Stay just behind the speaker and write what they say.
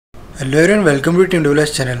Hello everyone, welcome to Team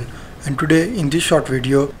Developers channel, and today in this short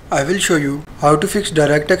video I will show you how to fix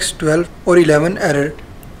DirectX 12 or 11 error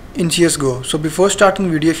in CSGO. So before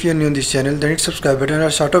starting video, if you are new on this channel, then hit subscribe button and I'll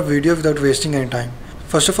start off video without wasting any time.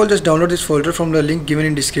 First of all, just download this folder from the link given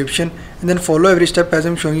in description and then follow every step as I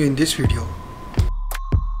am showing you in this video.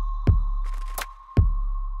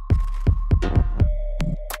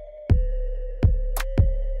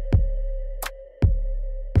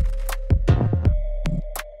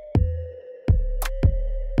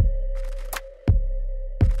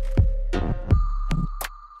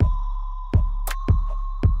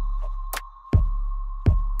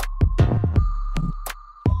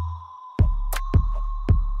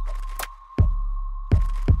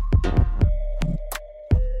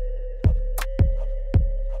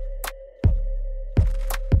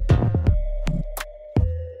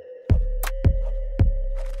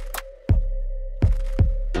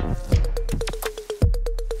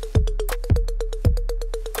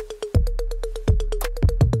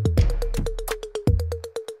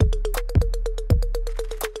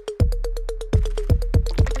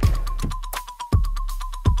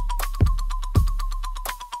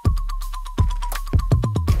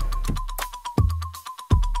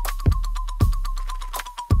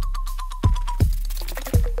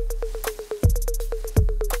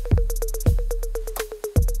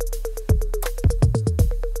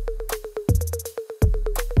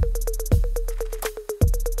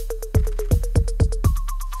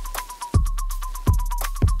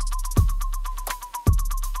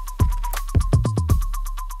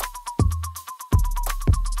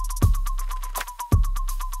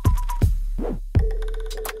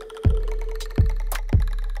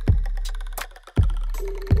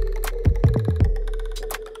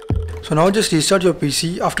 So now just restart your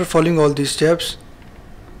PC after following all these steps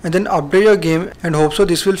and then update your game, and hope so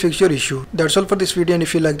this will fix your issue. That's all for this video, and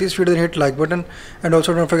if you like this video then hit like button and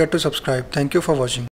also don't forget to subscribe. Thank you for watching.